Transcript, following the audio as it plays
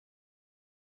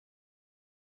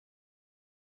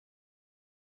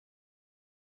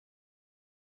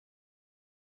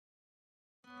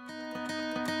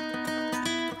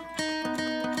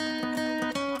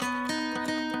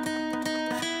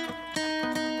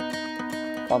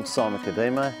I'm Simon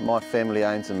Codemo. My family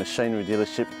owns a machinery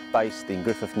dealership based in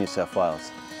Griffith, New South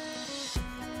Wales.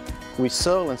 We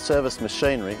sell and service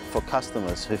machinery for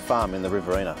customers who farm in the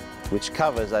Reverina, which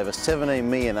covers over 17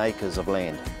 million acres of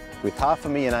land, with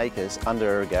 500,000 acres under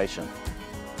irrigation.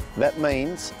 That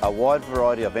means a wide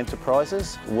variety of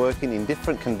enterprises working in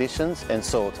different conditions and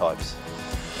soil types.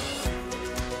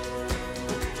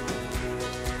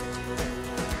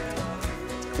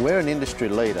 We're an industry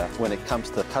leader when it comes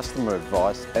to customer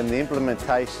advice and the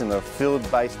implementation of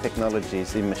field-based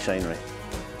technologies in machinery.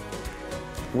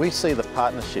 We see the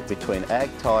partnership between Ag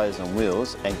Tires and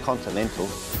Wheels and Continental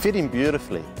fitting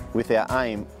beautifully with our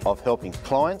aim of helping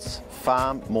clients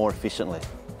farm more efficiently.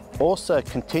 Also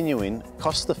continuing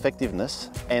cost effectiveness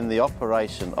and the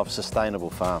operation of sustainable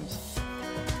farms.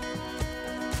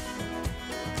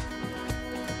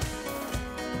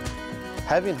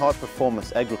 Having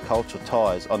high-performance agricultural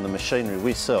tyres on the machinery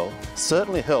we sell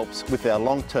certainly helps with our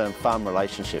long-term farm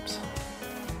relationships.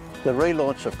 The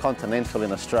relaunch of Continental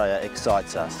in Australia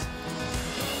excites us.